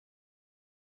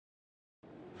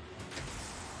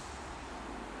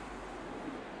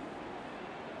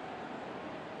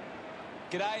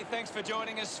G'day, thanks for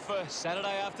joining us for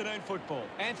Saturday afternoon football.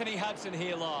 Anthony Hudson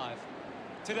here live.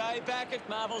 Today back at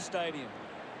Marvel Stadium.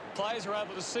 Players are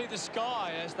able to see the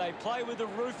sky as they play with the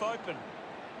roof open.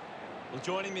 Well,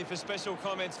 joining me for special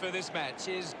comments for this match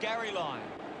is Gary Lyon.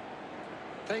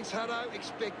 Thanks, Hutto.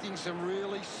 Expecting some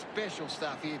really special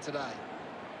stuff here today.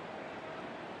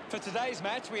 For today's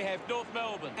match, we have North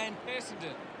Melbourne and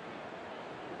Essendon.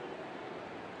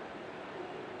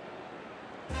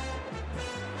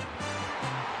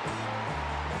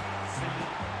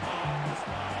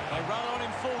 They run on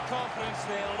in full confidence.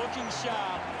 They're looking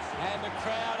sharp, and the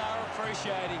crowd are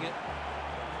appreciating it.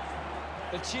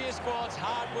 The cheer squad's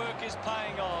hard work is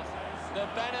paying off. The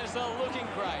banners are looking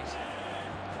great.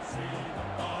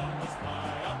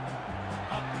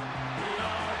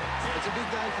 It's a big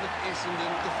day for the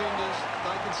Essendon defenders.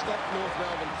 They can stop North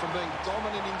Melbourne from being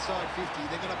dominant inside 50.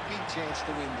 They've got a big chance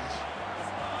to win this.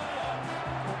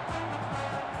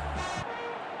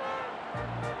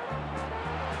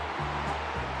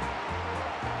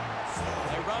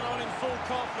 They run on in full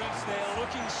confidence. They're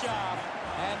looking sharp,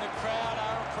 and the crowd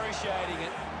are appreciating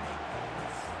it.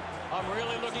 I'm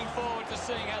really looking forward to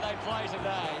seeing how they play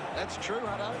today. That's true,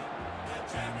 Hutto.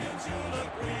 Champions, you'll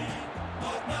agree.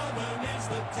 North Melbourne is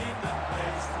the team that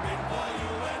plays to win for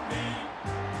you and me.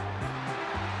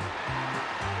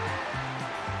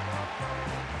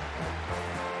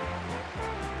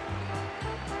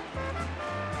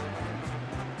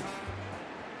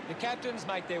 The captains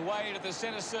make their way to the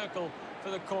centre circle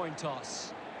for the coin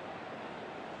toss.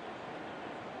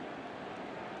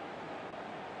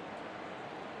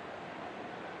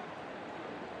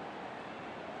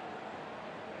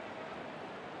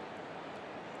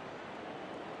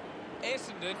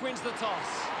 Essendon wins the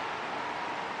toss.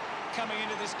 Coming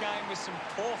into this game with some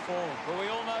poor form, but we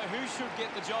all know who should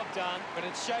get the job done, but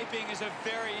it's shaping as a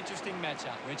very interesting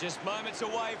matchup. We're just moments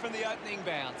away from the opening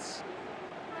bounce.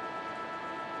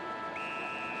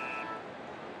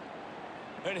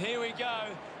 And here we go.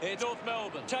 It's North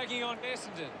Melbourne taking on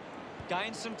Essendon.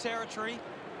 Gains some territory.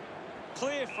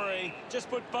 Clear free. Just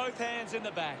put both hands in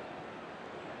the back.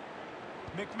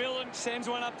 McMillan sends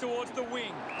one up towards the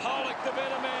wing. Pollock, the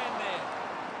better man there.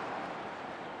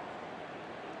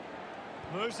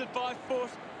 Moves it by foot.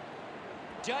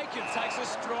 Jacob takes a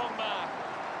strong mark.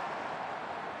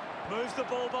 Moves the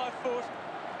ball by foot.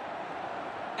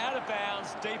 Out of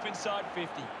bounds, deep inside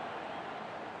 50.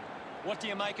 What do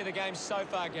you make of the game so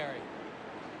far, Gary?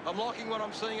 I'm liking what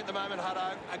I'm seeing at the moment,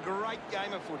 Hutto. A great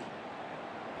game of footy.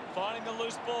 Finding the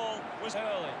loose ball was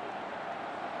early.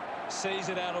 Sees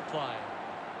it out of play.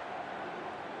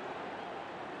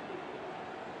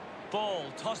 Ball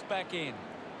tossed back in.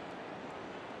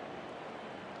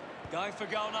 Going for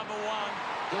goal number one.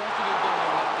 He'll have to do better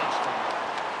than that next time.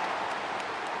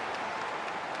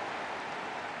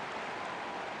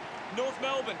 North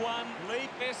Melbourne 1, lead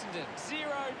Essendon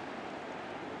 0.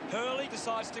 Hurley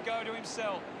decides to go to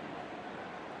himself.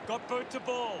 Got boot to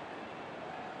ball.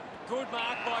 Good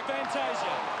mark by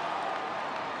Fantasia.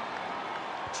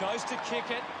 Chose to kick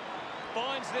it.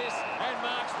 Finds this and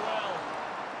marks well.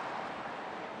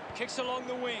 Kicks along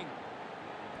the wing.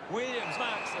 Williams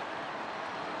marks it.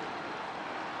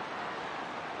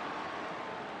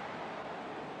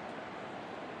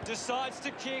 Decides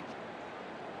to kick.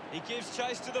 He gives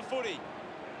chase to the footy.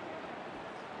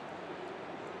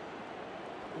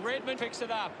 Redmond picks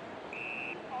it up.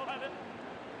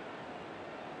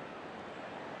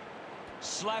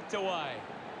 Slapped away.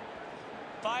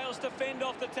 Fails to fend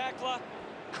off the tackler.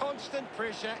 Constant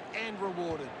pressure and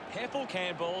rewarded. Heppel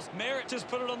handballs. Merritt just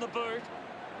put it on the boot.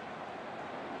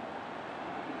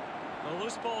 The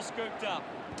loose ball scooped up.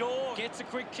 Dorr gets a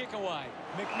quick kick away.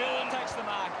 McMillan takes the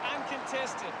mark.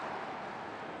 Uncontested.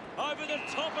 Over the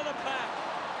top of the pack.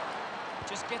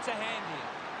 Just gets a hand here.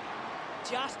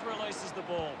 Just releases the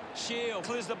ball. Shield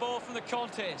clears the ball from the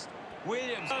contest.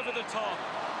 Williams over the top.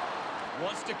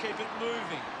 Wants to keep it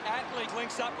moving. Atlee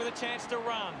links up with a chance to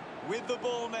run. With the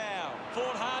ball now.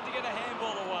 Fought hard to get a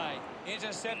handball away.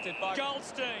 Intercepted by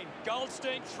Goldstein.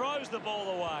 Goldstein throws the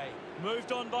ball away.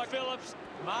 Moved on by Phillips.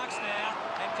 Marks now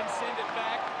and can send it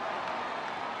back.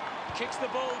 Kicks the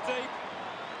ball deep.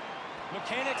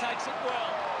 McKenna takes it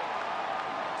well.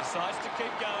 Decides to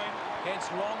keep going. Heads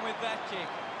long with that kick.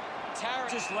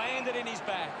 Tarrant just landed in his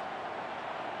back.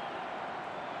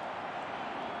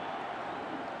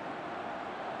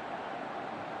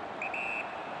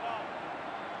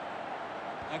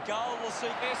 A goal will see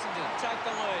Essendon take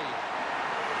the lead.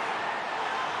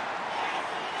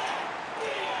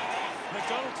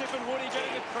 McDonald, Tip and Woody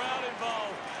getting the crowd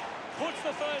involved. Puts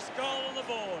the first goal on the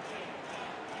board.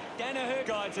 Danaher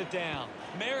guides it down.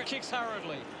 Merritt kicks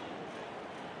hurriedly.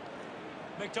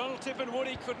 McDonald tipping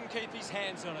Woody couldn't keep his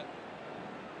hands on it.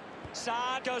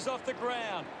 Saad goes off the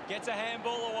ground, gets a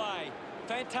handball away.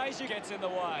 Fantasia gets in the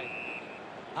way.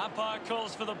 Umpire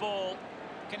calls for the ball.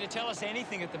 Can you tell us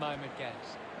anything at the moment, Gaz?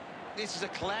 This is a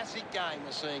classic game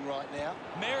we're seeing right now.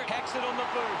 Merritt hacks it on the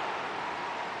boot.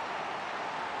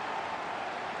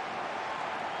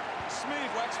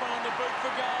 Smooth whacks one on the boot for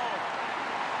goal.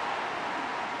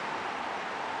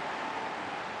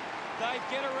 They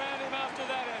get around him after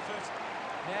that effort.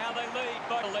 Now they lead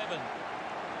by 11.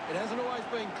 It hasn't always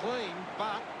been clean,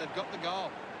 but they've got the goal.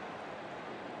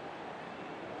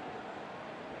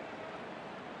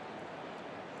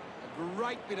 A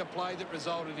great bit of play that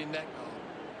resulted in that goal.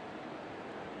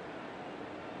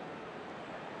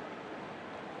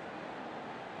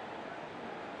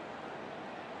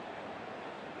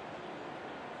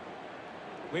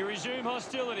 We resume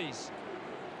hostilities.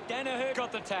 Danaher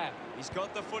got the tap. He's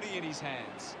got the footy in his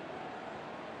hands.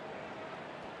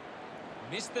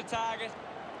 Missed the target.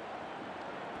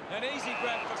 An easy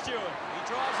grab for Stewart. He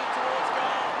drives it towards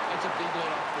goal. That's a big let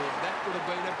up there. That would have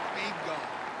been a big goal.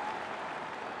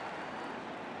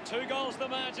 2 goals the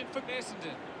margin for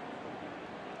Essendon.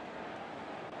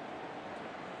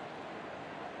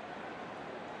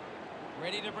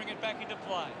 Ready to bring it back into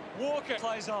play. Walker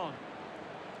plays on.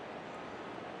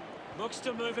 Looks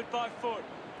to move it by foot.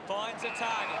 Finds a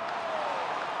target.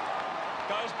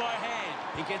 Goes by hand.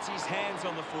 He gets his hands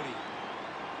on the footy.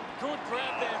 Good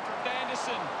grab there from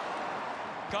Anderson.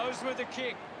 Goes with the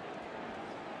kick.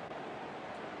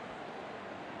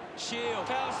 Shield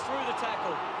powers through the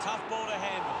tackle. Tough ball to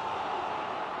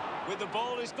handle. With the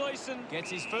ball is Gleeson. Gets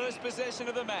his first possession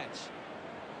of the match.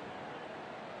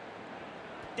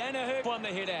 Danaher won the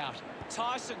hit out.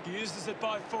 Tyson uses it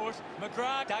by foot.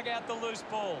 McGrath dug out the loose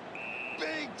ball.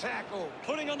 Big tackle.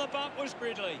 Putting on the bump was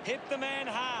Ridley. Hit the man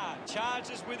hard.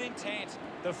 Charges with intent.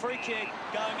 The free kick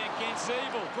going against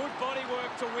Zeeble. Good body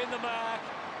work to win the mark.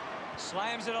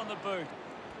 Slams it on the boot.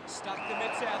 Stuck the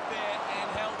mitts out there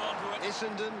and held on to it.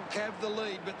 Essendon have the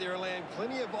lead, but they're allowing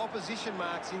plenty of opposition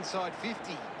marks inside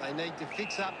 50. They need to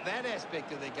fix up that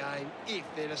aspect of their game if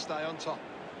they're to stay on top.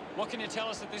 What can you tell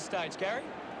us at this stage, Gary?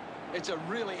 It's a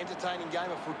really entertaining game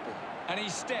of football. And he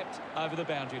stepped over the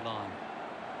boundary line.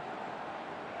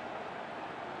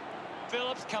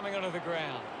 Phillips coming onto the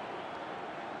ground.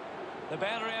 The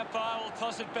boundary umpire will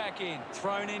toss it back in.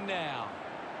 Thrown in now.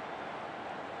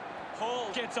 Hall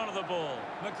gets onto the ball.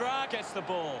 McGrath gets the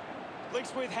ball.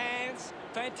 Links with hands.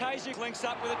 Fantasia links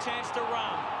up with a chance to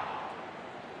run.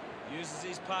 Uses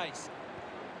his pace.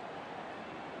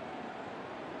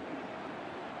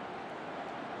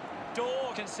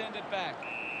 Dorr can send it back.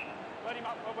 Let him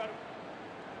up, Robert.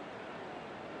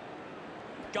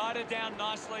 Guided down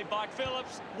nicely by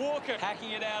Phillips. Walker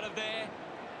hacking it out of there.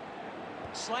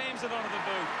 Slams it onto the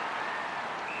boot.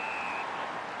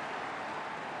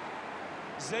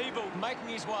 Zeeble making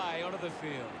his way onto the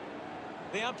field.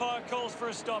 The umpire calls for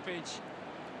a stoppage.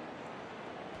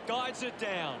 Guides it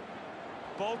down.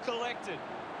 Ball collected.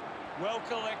 Well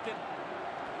collected.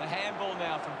 The handball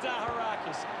now from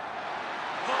Daharakis.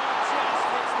 Oh, just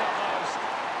hits the post.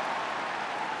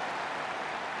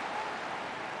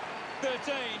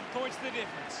 13 points the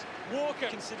difference. Walker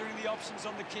considering the options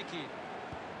on the kick here.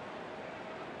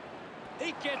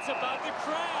 He gets above the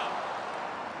crowd.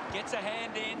 Gets a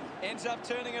hand in. Ends up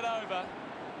turning it over.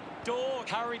 Dorr,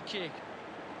 hurried kick.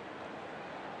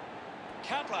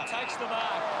 Cutler takes the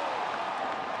mark.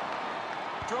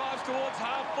 Drives towards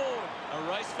half forward. A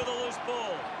race for the loose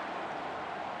ball.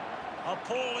 A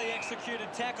poorly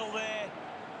executed tackle there.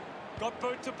 Got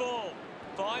boot to ball.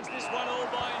 Finds this one all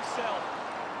by himself.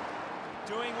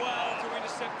 Doing well to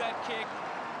intercept that kick.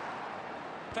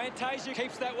 Fantasia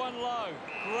keeps that one low.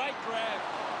 Great grab.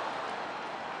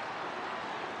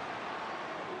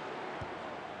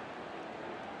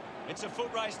 It's a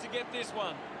foot race to get this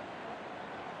one.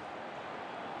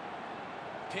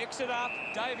 Picks it up.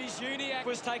 Davies Uniacke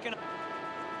was taken.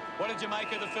 What did you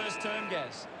make of the first term,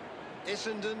 Gaz?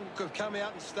 Essendon could have come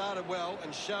out and started well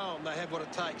and shown they have what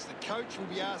it takes. The coach will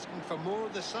be asking for more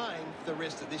of the same for the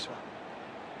rest of this one.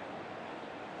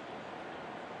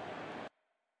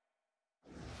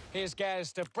 Here's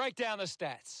Gaz to break down the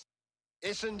stats.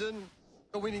 Essendon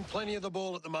are winning plenty of the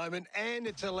ball at the moment, and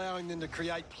it's allowing them to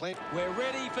create plenty. We're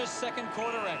ready for second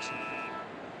quarter action.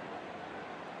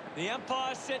 The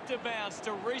umpire set to bounce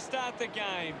to restart the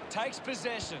game. Takes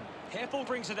possession. Heffel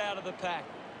brings it out of the pack.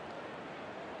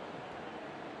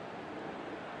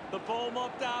 The ball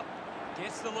mopped up.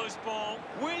 Gets the loose ball.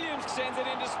 Williams sends it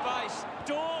into space.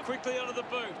 Dorr quickly onto the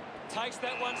boot. Takes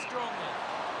that one strongly.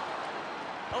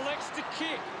 Elects to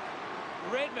kick.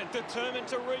 Redmond determined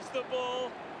to reach the ball.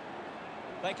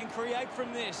 They can create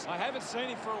from this. I haven't seen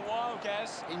him for a while,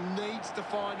 Gaz. He needs to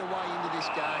find a way into this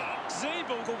game.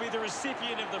 Zeeble will be the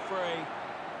recipient of the free.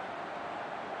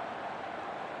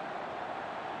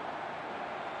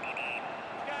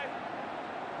 Go.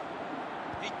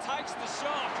 He takes the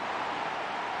shot.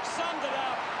 Summed it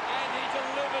up, and he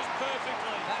delivers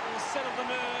perfectly. That will settle the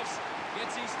nerves.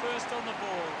 Gets his first on the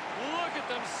ball. Look at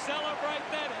them celebrate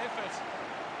that effort.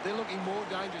 They're looking more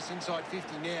dangerous inside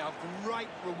 50 now. Great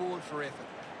reward for effort.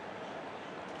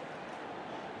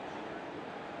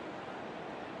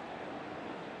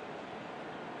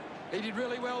 He did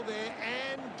really well there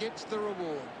and gets the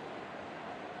reward.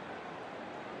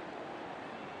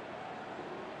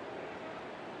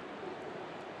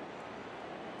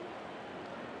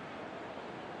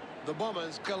 The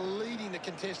Bombers are leading the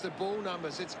contested ball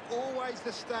numbers. It's always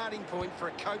the starting point for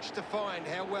a coach to find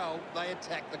how well they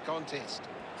attack the contest.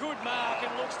 Good mark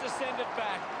and looks to send it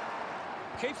back.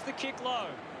 Keeps the kick low.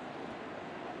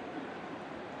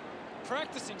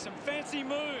 Practicing some fancy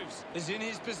moves. Is in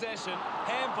his possession.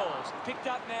 Handballs. Picked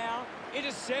up now.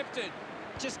 Intercepted.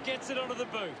 Just gets it onto the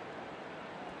boot.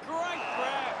 Great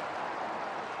grab.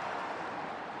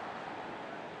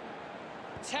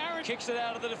 Tarrant kicks it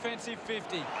out of the defensive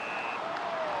 50.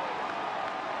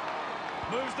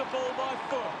 Moves the ball by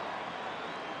foot.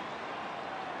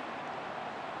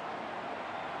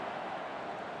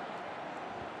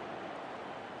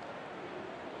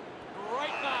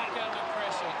 Great mark under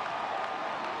pressure.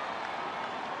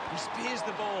 He spears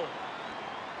the ball.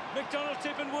 McDonald,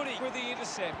 Tip and Woody with the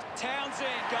intercept.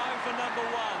 Townsend going for number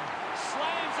 1.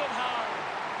 Slams it home.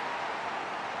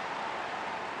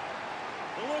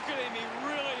 Look at him, he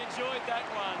really enjoyed that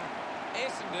one.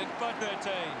 Essendon by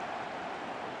 13.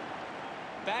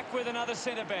 Back with another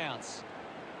centre bounce.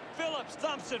 Phillips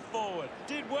thumps it forward.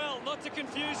 Did well not to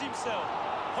confuse himself.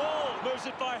 Hall moves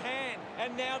it by hand,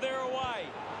 and now they're away.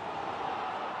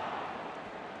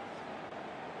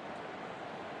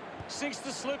 Sinks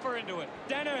the slipper into it.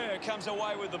 Danaher comes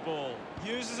away with the ball.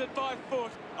 Uses it by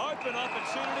foot. Open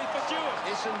opportunity for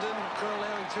Hewitt. Essendon are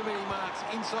allowing too many marks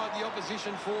inside the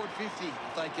opposition forward 50. If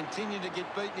they continue to get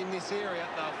beaten in this area,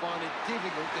 they'll find it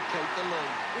difficult to keep the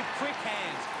lead. With quick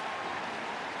hands.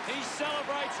 He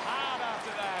celebrates hard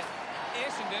after that.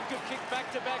 Essendon could kick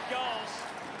back-to-back goals.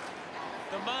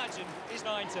 The margin is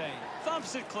 19.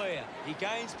 Thumps it clear. He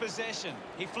gains possession.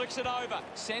 He flicks it over.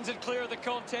 Sends it clear of the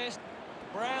contest.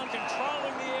 Brown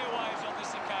controlling the airwaves on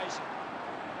this occasion.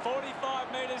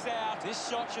 45 metres out. This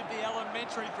shot should be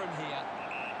elementary from here.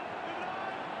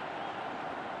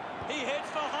 He heads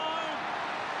for home.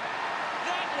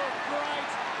 That looked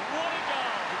great. What a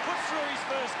goal. He puts through his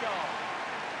first goal.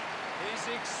 He's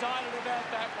excited about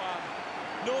that one.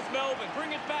 North Melbourne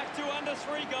bring it back to under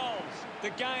 3 goals. The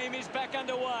game is back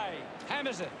underway.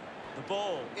 Hammers it. The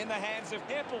ball in the hands of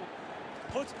Heppel.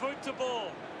 Puts boot to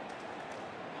ball.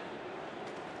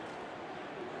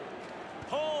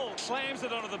 Hall slams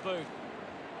it onto the boot.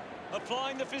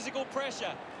 Applying the physical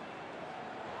pressure.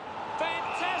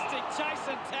 Fantastic chase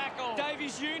and tackle.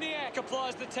 Davies Uniacke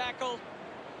applies the tackle.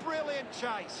 Brilliant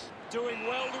chase. Doing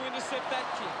well to intercept that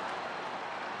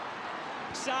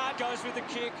kick. Saad goes with the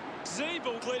kick.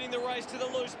 Zeeble leading the race to the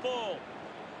loose ball.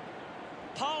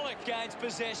 Pollock gains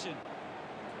possession.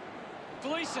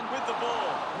 Gleeson with the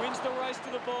ball. Wins the race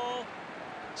to the ball.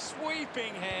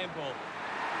 Sweeping handball.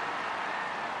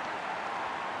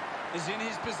 Is in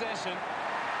his possession.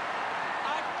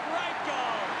 A great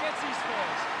goal. Gets his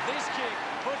first. This kick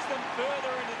puts them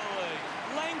further into the lead.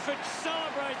 Langford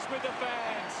celebrates with the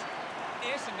fans.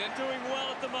 Essendon doing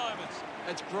well at the moment.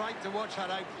 It's great to watch,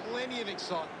 Hutto. Plenty of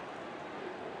excitement.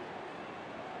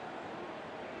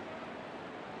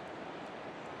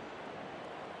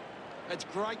 It's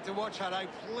great to watch, Hutto.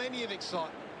 Plenty of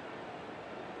excitement.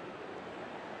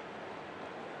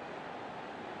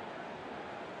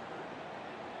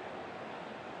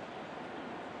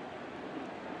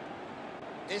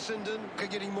 Essendon are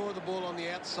getting more of the ball on the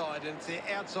outside, and it's their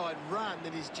outside run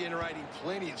that is generating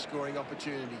plenty of scoring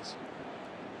opportunities.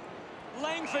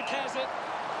 Langford has it.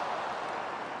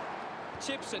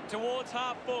 Chips it towards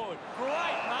half forward.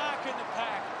 Great mark in the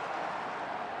pack.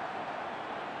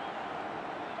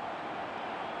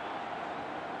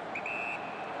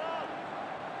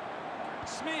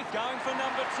 Smith going for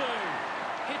number 2.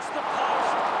 Hits the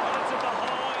post, and it's a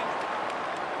behind.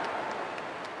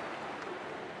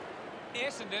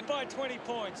 Essendon by 20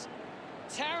 points.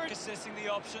 Tarrant assessing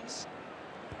the options.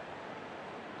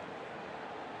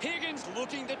 Higgins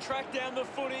looking to track down the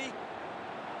footy.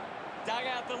 Dug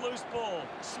out the loose ball.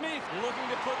 Smith looking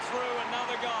to put through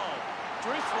another goal.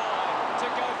 Drifts wide to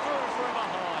go through for a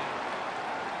behind.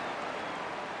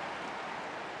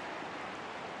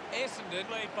 Essendon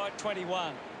lead by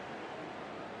 21.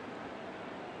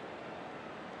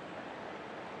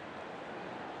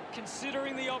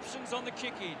 Considering the options on the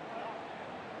kick-in.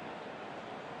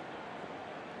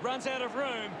 Runs out of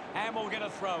room, and we're going to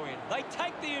throw in. They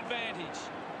take the advantage.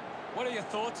 What are your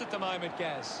thoughts at the moment,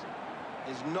 Gaz?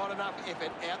 There's not enough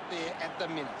effort out there at the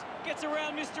minute. Gets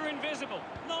around Mr. Invisible.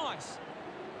 Nice.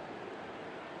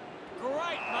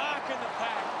 Great mark in the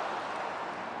pack.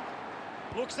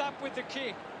 Looks up with the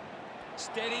kick.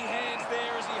 Steady hands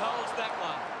there as he holds that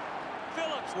one.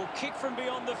 Phillips will kick from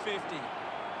beyond the 50.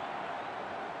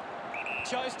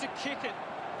 Chose to kick it.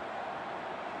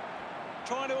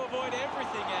 Trying to avoid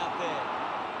everything out there.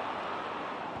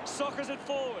 Soccers it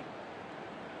forward.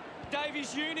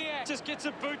 Davies Uniacke just gets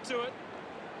a boot to it.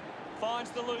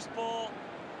 Finds the loose ball.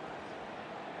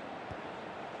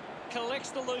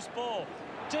 Collects the loose ball.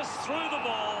 Just through the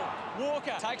ball.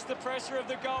 Walker takes the pressure of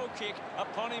the goal kick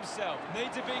upon himself.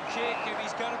 Needs a big kick if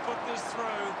he's going to put this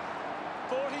through.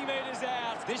 40 metres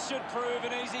out. This should prove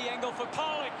an easy angle for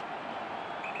Pollock.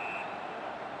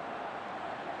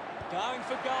 Going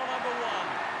for goal number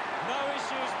 1. No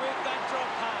issues with that drop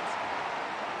punt.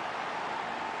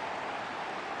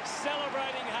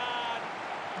 Celebrating hard.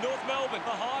 North Melbourne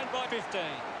behind by 15.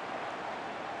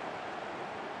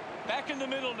 Back in the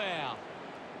middle now.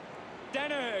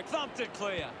 Danaher thumped it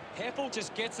clear. Heppel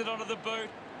just gets it onto the boot.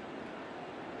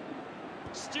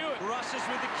 Stewart rushes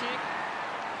with the kick.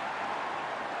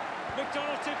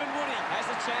 McDonald, Tippenwoody has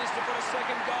a chance to put a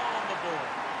second goal on the board.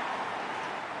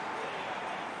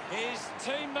 His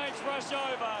teammates rush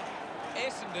over.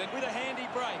 Essendon with a handy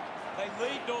break. They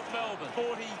lead North Melbourne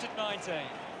 40-19.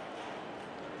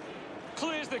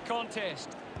 Clears the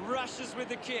contest. Rushes with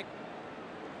the kick.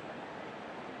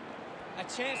 A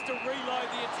chance to reload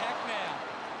the attack now.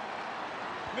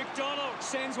 McDonald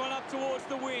sends one up towards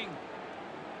the wing.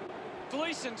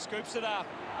 Gleeson scoops it up.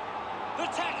 The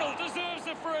tackle deserves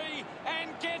a free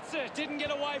and gets it. Didn't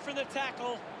get away from the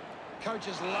tackle.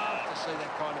 Coaches love to see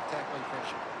that kind of tackling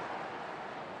pressure.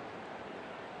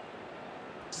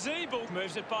 Zeeble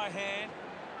moves it by hand.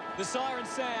 The siren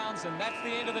sounds, and that's the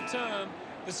end of the term.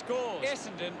 The scores: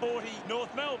 Essendon 40,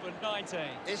 North Melbourne 19.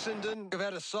 Essendon have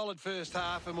had a solid first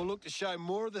half and will look to show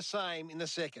more of the same in the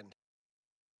second.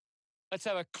 Let's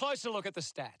have a closer look at the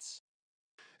stats.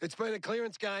 It's been a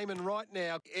clearance game, and right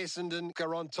now Essendon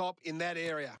are on top in that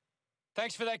area.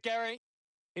 Thanks for that, Gary.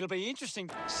 It'll be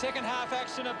interesting. Second half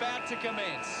action about to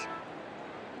commence.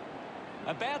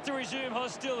 About to resume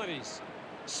hostilities.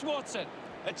 Swats it.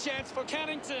 A chance for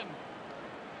Cannington.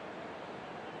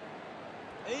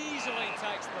 Easily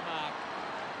takes the mark.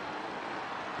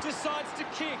 Decides to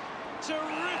kick.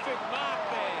 Terrific mark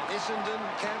there. Essendon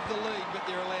have the lead, but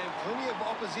they're allowing plenty of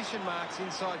opposition marks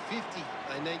inside 50.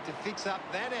 They need to fix up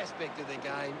that aspect of their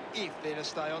game if they're to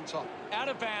stay on top. Out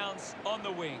of bounds on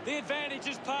the wing. The advantage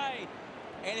is paid.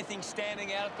 Anything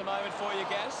standing out at the moment for you,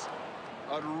 Gaz?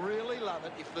 I'd really love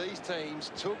it if these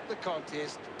teams took the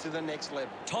contest to the next level.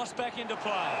 Toss back into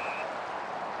play.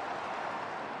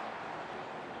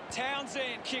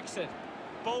 Townsend kicks it.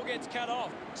 Ball gets cut off.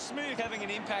 Smooth having an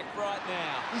impact right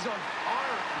now. He's on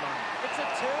fire at the moment. It's a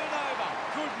turnover.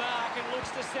 Good mark and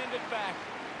looks to send it back.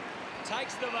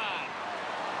 Takes the mark.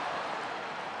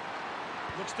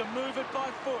 Looks to move it by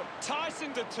foot.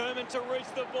 Tyson determined to reach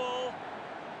the ball.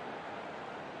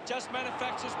 Just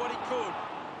manufactures what he could.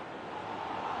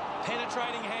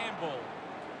 Penetrating handball.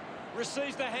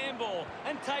 Receives the handball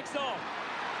and takes off.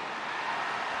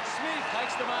 Smith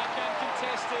takes the mark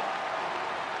uncontested.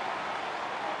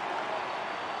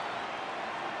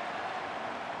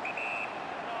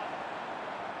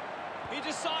 He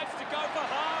decides to go for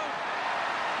home.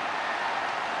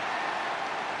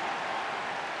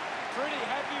 Pretty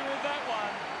happy with that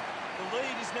one. The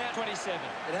lead is now 27.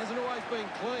 It hasn't always been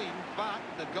clean, but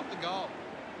they've got the goal.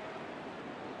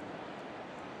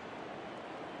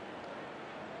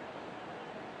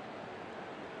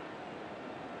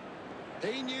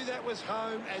 He knew that was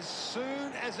home as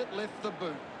soon as it left the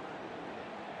boot.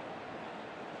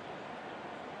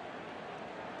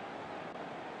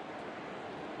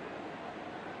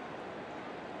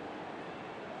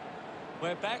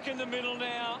 We're back in the middle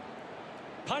now.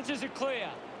 Punches it clear.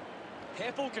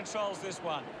 Heppel controls this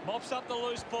one. Mops up the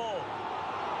loose ball.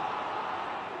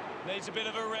 Needs a bit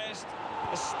of a rest.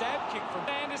 A stab kick from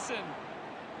Anderson.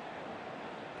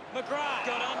 McGrath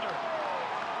got under it.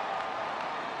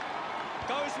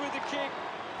 Goes with the kick.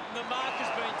 The mark has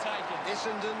been taken.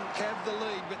 Essendon have the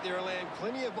lead, but they're allowing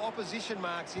plenty of opposition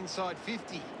marks inside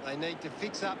 50. They need to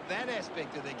fix up that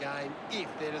aspect of their game if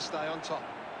they're to stay on top.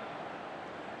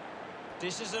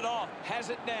 Dishes it off.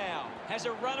 Has it now. Has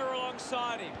a runner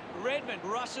alongside him. Redmond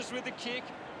rushes with the kick.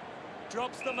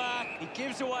 Drops the mark. He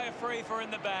gives away a free for in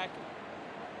the back.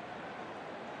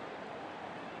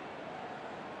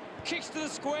 Kicks to the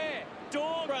square.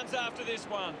 Dawn runs after this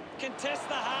one. Contests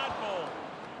the hard ball.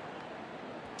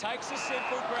 Takes a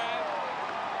simple grab.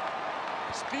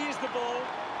 Spears the ball.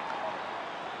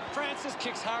 Francis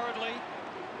kicks hurriedly.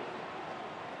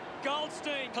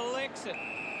 Goldstein collects it.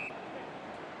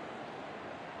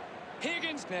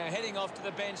 Higgins now heading off to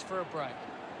the bench for a break.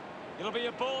 It'll be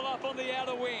a ball up on the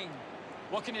outer wing.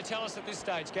 What can you tell us at this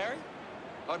stage, Gary?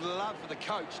 I'd love for the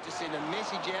coach to send a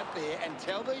message out there and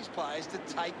tell these players to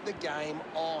take the game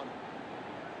on.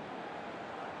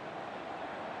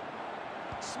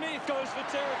 Smith goes for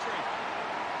territory.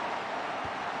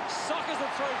 Sockers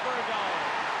it through for a goal.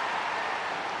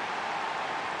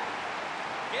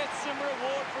 Gets some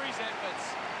reward for his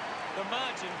efforts. The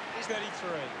margin is 33.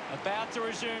 About to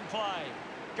resume play.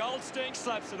 Goldstein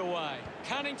slaps it away.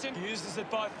 Cunnington uses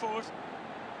it by foot.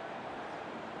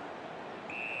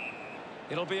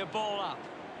 It'll be a ball up.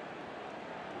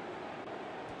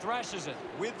 Thrashes it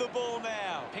with the ball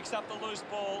now. Picks up the loose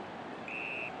ball.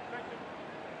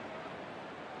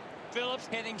 Phillips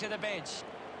heading to the bench.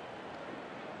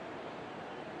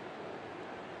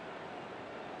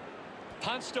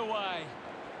 Punched away.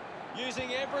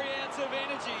 Using every ounce of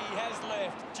energy he has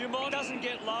left. Dumont doesn't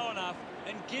get low enough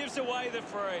and gives away the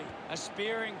free. A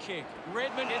spearing kick.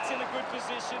 Redmond gets in a good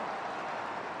position.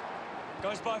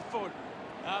 Goes by foot.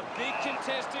 A big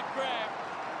contested grab.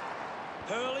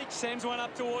 Hurley sends one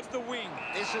up towards the wing.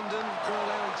 Essendon draw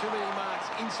allowing too many marks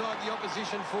inside the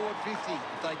opposition forward 50.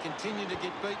 If they continue to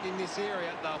get beaten in this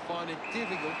area, they'll find it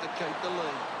difficult to keep the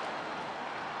lead.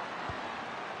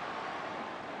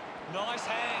 Nice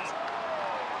hands.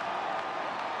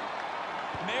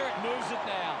 Merrick moves it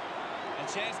now.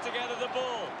 A chance to gather the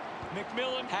ball.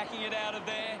 McMillan hacking it out of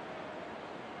there.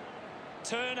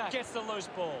 Turner gets the loose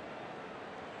ball.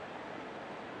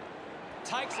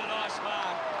 Takes a nice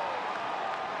mark.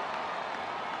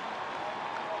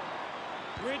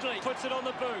 Ridley puts it on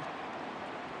the boot.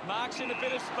 Marks in a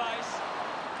bit of space.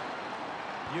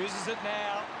 Uses it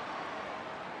now.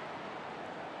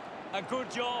 A good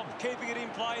job keeping it in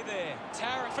play there.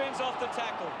 Tarrant fends off the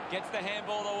tackle. Gets the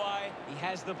handball away. He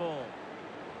has the ball.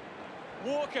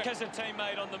 Walker has a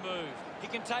teammate on the move. He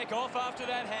can take off after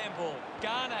that handball.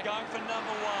 Garner going for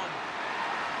number one.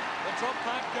 The drop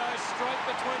punt goes straight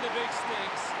between the big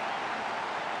sticks.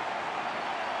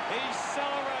 He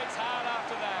celebrates hard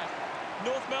after that.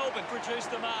 North Melbourne produce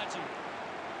the margin.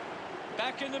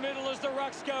 Back in the middle as the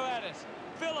Rucks go at it.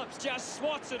 Phillips just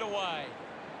swats it away.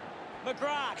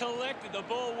 McGrath collected the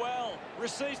ball well,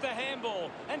 receives the handball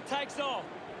and takes off.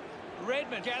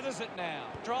 Redmond gathers it now,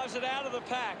 drives it out of the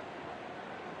pack.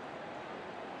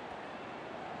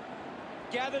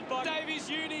 Gathered by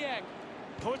Davies-Uniacke,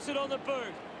 puts it on the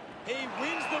boot. He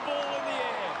wins the ball in the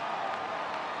air.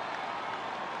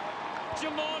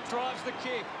 Jamont drives the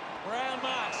kick. Brown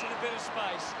marks in a bit of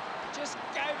space. Just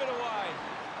gave it away.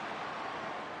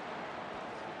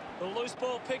 The loose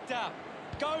ball picked up.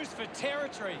 Goes for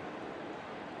territory.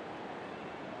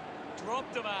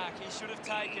 Dropped the mark he should have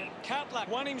taken. Cutler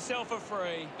won himself a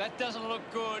free. That doesn't look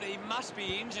good. He must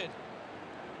be injured.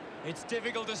 It's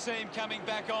difficult to see him coming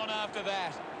back on after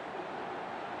that.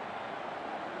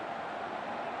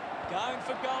 Going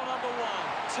for goal number one.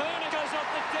 Turner goes off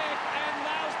the deck and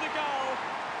nails the goal.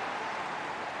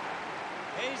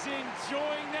 He's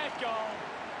enjoying that goal.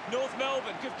 North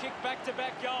Melbourne could kick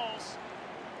back-to-back goals.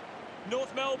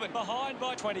 North Melbourne behind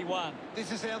by 21.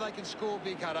 This is how they can score,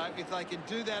 Big Hutto. If they can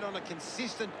do that on a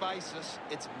consistent basis,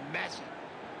 it's massive.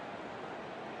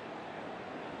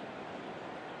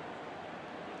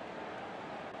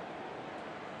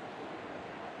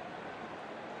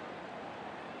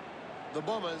 The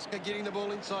Bombers are getting the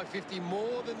ball inside 50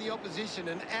 more than the opposition,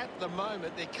 and at the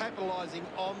moment they're capitalising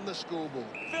on the scoreboard.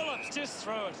 Phillips just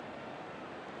threw it.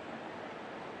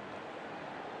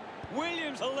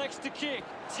 Williams elects to kick.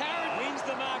 Tarrant wins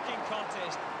the marking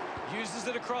contest. Uses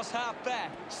it across half back.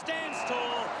 Stands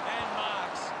tall and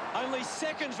marks. Only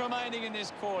seconds remaining in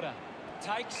this quarter.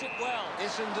 Takes it well.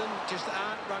 Essendon just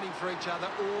aren't running for each other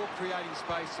or creating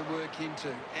space to work into.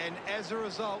 And as a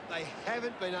result, they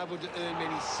haven't been able to earn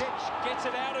many sets. Gets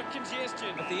it out of congestion.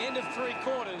 At the end of 3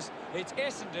 quarters, it's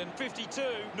Essendon 52,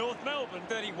 North Melbourne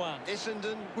 31.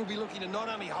 Essendon will be looking to not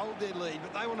only hold their lead,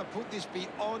 but they want to put this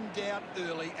beyond doubt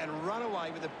early and run away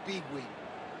with a big win.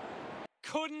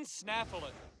 Couldn't snaffle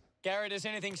it. Gary, does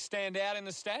anything stand out in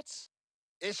the stats?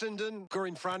 Essendon are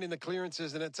in front in the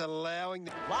clearances, and it's allowing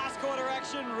them. Last quarter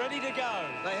action, ready to go.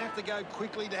 They have to go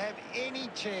quickly to have any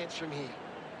chance from here.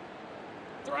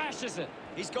 Thrashes it.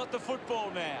 He's got the football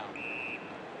now.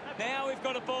 Now we've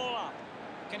got a ball up.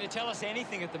 Can you tell us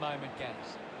anything at the moment, Gaz?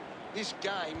 This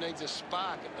game needs a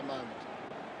spark at the moment.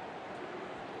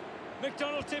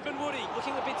 McDonald, Tip and Woody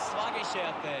looking a bit sluggish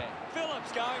out there.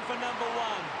 Phillips going for number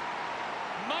one.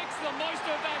 Makes the most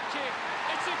of that kick.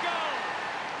 It's a goal.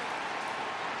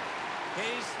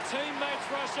 His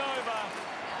teammates rush over.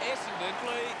 Essendon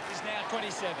lead is now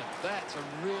 27. That's a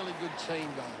really good team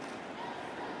goal.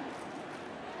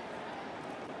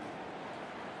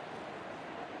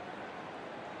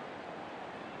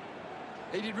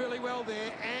 He did really well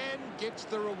there and gets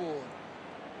the reward.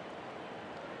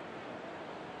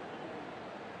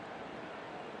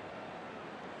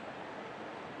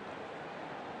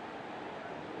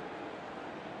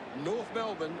 North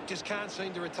Melbourne just can't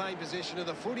seem to retain possession of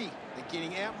the footy. They're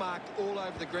getting outmarked all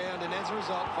over the ground and as a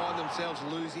result find themselves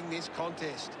losing this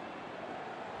contest.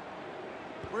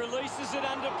 Releases it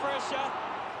under pressure.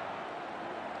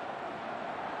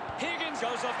 Higgins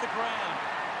goes off the ground.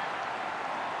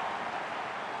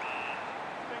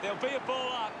 There'll be a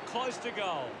ball up, close to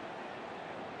goal.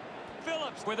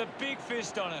 Phillips with a big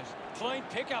fist on it. Clean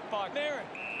pickup by Merritt.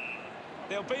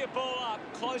 There'll be a ball up,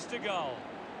 close to goal.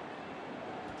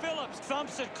 Phillips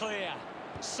thumps it clear.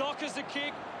 Sockers a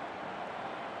kick.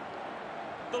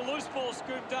 The loose ball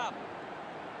scooped up.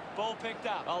 Ball picked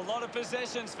up. A lot of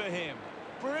possessions for him.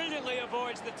 Brilliantly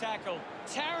avoids the tackle.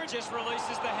 Tarrant just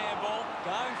releases the handball.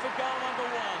 Going for goal number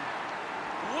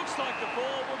one. Looks like the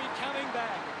ball will be coming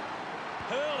back.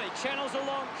 Hurley channels a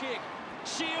long kick.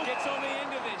 Shield gets on the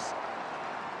end of this.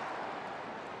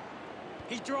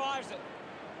 He drives it.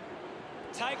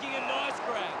 Taking a nice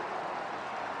grab.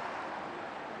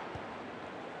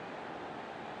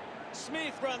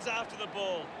 Smith runs after the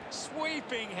ball.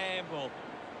 Sweeping handball.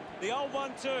 The old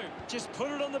 1-2. Just put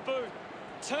it on the boot.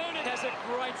 Turner has a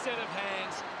great set of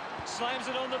hands. Slams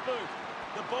it on the boot.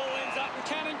 The ball ends up in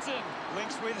Cannington.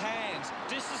 Links with hands.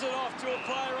 Dishes it off to a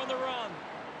player on the run.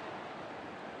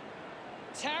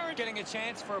 Tarrant getting a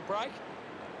chance for a break.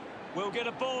 We'll get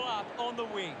a ball up on the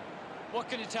wing. What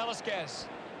can you tell us, Gaz?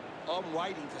 I'm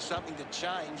waiting for something to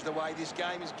change the way this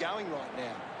game is going right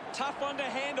now. Tough one to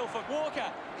handle for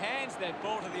Walker. Hands that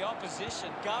ball to the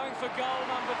opposition. Going for goal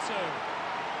number two.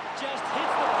 Just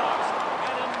hits the post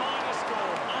and a minor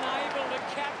score. Unable to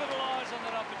capitalise on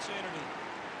that opportunity.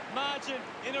 Margin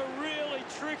in a really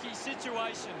tricky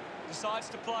situation. Decides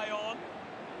to play on.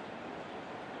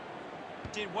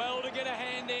 Did well to get a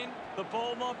hand in. The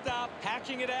ball mopped up.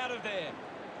 Hacking it out of there.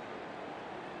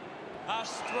 A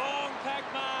strong pack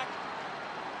mark.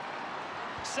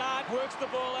 Sard works the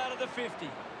ball out of the 50.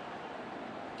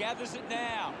 Gathers it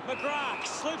now. McGrath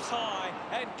slips high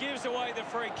and gives away the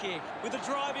free kick. With a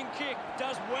driving kick,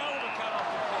 does well to cut off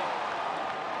the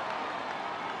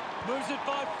kick. Moves it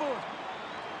by foot.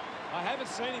 I haven't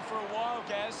seen him for a while,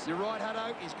 Gaz. You're right,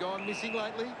 Hutto. He's gone missing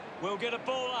lately. We'll get a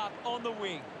ball up on the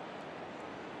wing.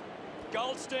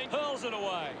 Goldstein hurls it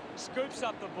away. Scoops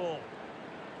up the ball.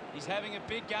 He's having a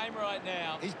big game right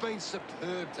now. He's been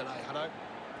superb today, Hutto.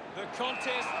 The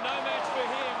contest, no match for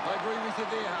him. I agree with you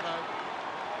there, Hutto.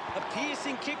 A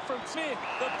piercing kick from Smith.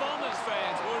 The Bombers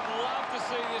fans would love to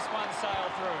see this one sail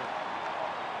through.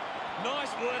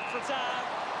 Nice work from Sard.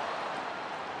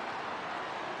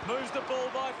 Moves the ball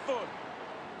by foot.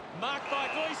 Marked by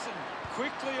Gleeson.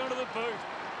 Quickly onto the boot.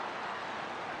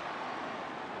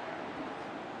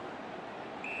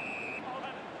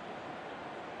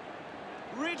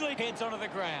 Ridley heads onto the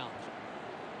ground.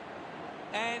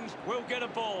 And we'll get a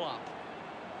ball up.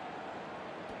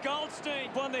 Goldstein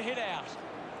won the hit out.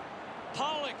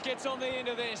 Pollock gets on the end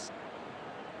of this.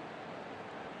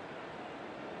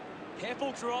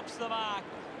 Heppel drops the mark.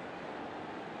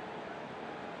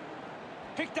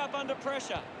 Picked up under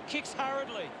pressure. Kicks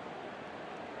hurriedly.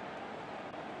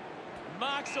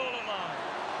 Marks all alone.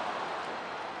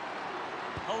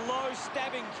 A low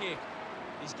stabbing kick.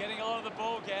 He's getting a lot of the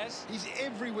ball, Gaz. He's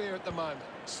everywhere at the moment.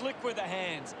 Slick with the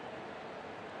hands.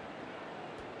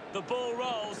 The ball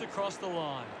rolls across the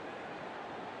line.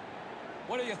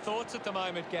 What are your thoughts at the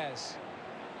moment, Gaz?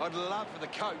 I'd love for the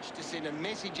coach to send a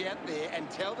message out there and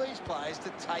tell these players to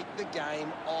take the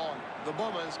game on. The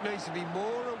Bombers needs to be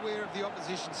more aware of the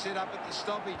opposition set up at the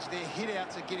stoppage. Their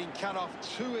hit-outs are getting cut off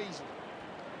too easily.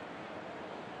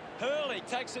 Hurley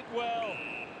takes it well.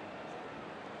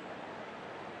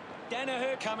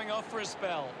 Danaher coming off for a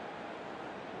spell.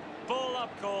 Ball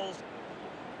up called.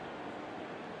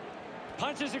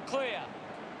 Punches it clear.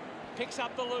 Picks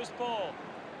up the loose ball.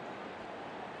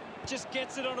 Just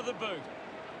gets it onto the boot.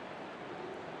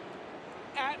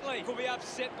 Atley will be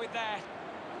upset with that.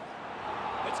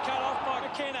 It's cut off by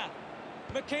McKenna.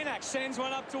 McKenna sends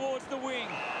one up towards the wing.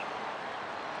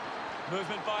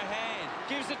 Movement by hand.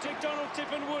 Gives it to Donald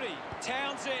Tippenwoody.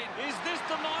 Townsend. Is this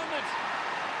the moment?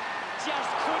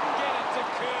 Just couldn't get it to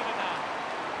curve enough.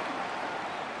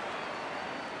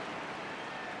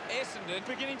 Essendon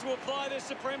beginning to apply their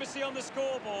supremacy on the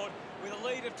scoreboard with a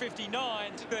lead of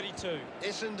 59-32.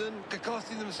 Essendon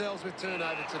costing themselves with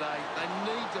turnover today.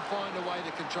 They need to find a way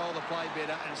to control the play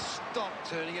better and stop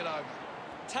turning it over.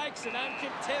 Takes an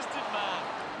uncontested mark.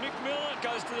 McMillan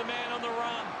goes to the man on the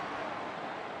run.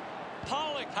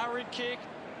 Pollock, hurried kick.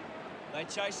 They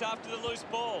chase after the loose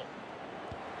ball.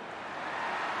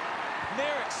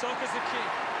 Merrick soccers a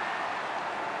kick.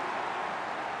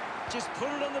 Just put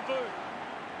it on the boot.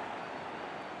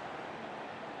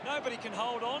 Nobody can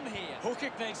hold on here.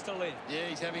 Hookick needs to lift. Yeah,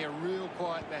 he's having a real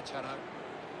quiet match, Hutto.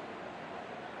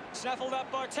 Snaffled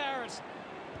up by Tarrant.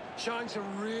 Showing some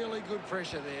really good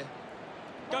pressure there.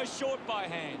 Goes short by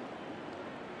hand.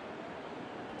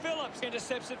 Phillips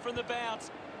intercepts it from the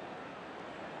bounce.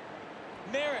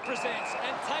 Merrick presents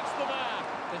and takes the mark.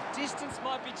 The distance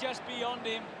might be just beyond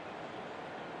him.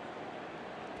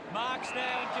 Marks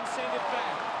now and can send it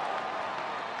back.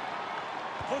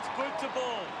 Puts boot to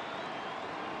ball.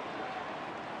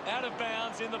 Out of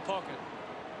bounds in the pocket.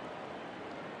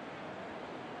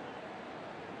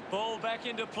 Ball back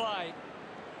into play.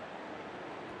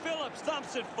 Phillips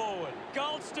thumps it forward.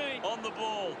 Goldstein on the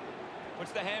ball.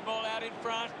 Puts the handball out in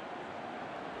front.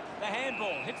 The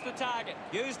handball hits the target.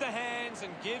 Used the hands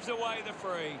and gives away the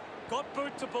free. Got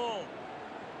boot to ball.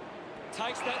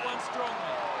 Takes that one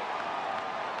strongly.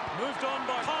 Moved on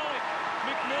by Pollock.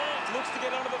 McMillan looks to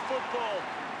get onto the football.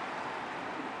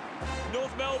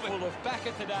 North Melbourne will look back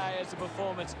at today as a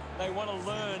performance they want to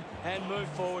learn and move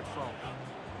forward from.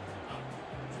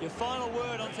 Your final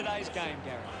word on today's game,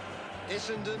 Gary.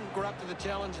 Essendon grew up to the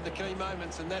challenge in the key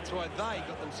moments, and that's why they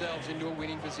got themselves into a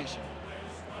winning position.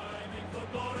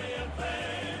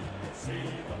 See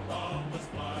the bombers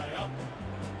fly up,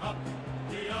 up.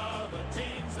 The other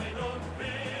teams, they don't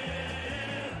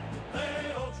fear.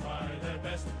 They all try their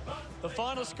best. The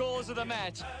final scores of the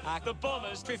match are the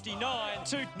Bombers 59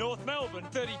 to North Melbourne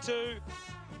 32.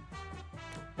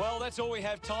 Well, that's all we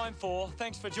have time for.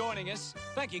 Thanks for joining us.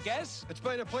 Thank you, Gaz. It's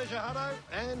been a pleasure, Hutto,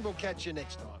 and we'll catch you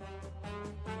next time.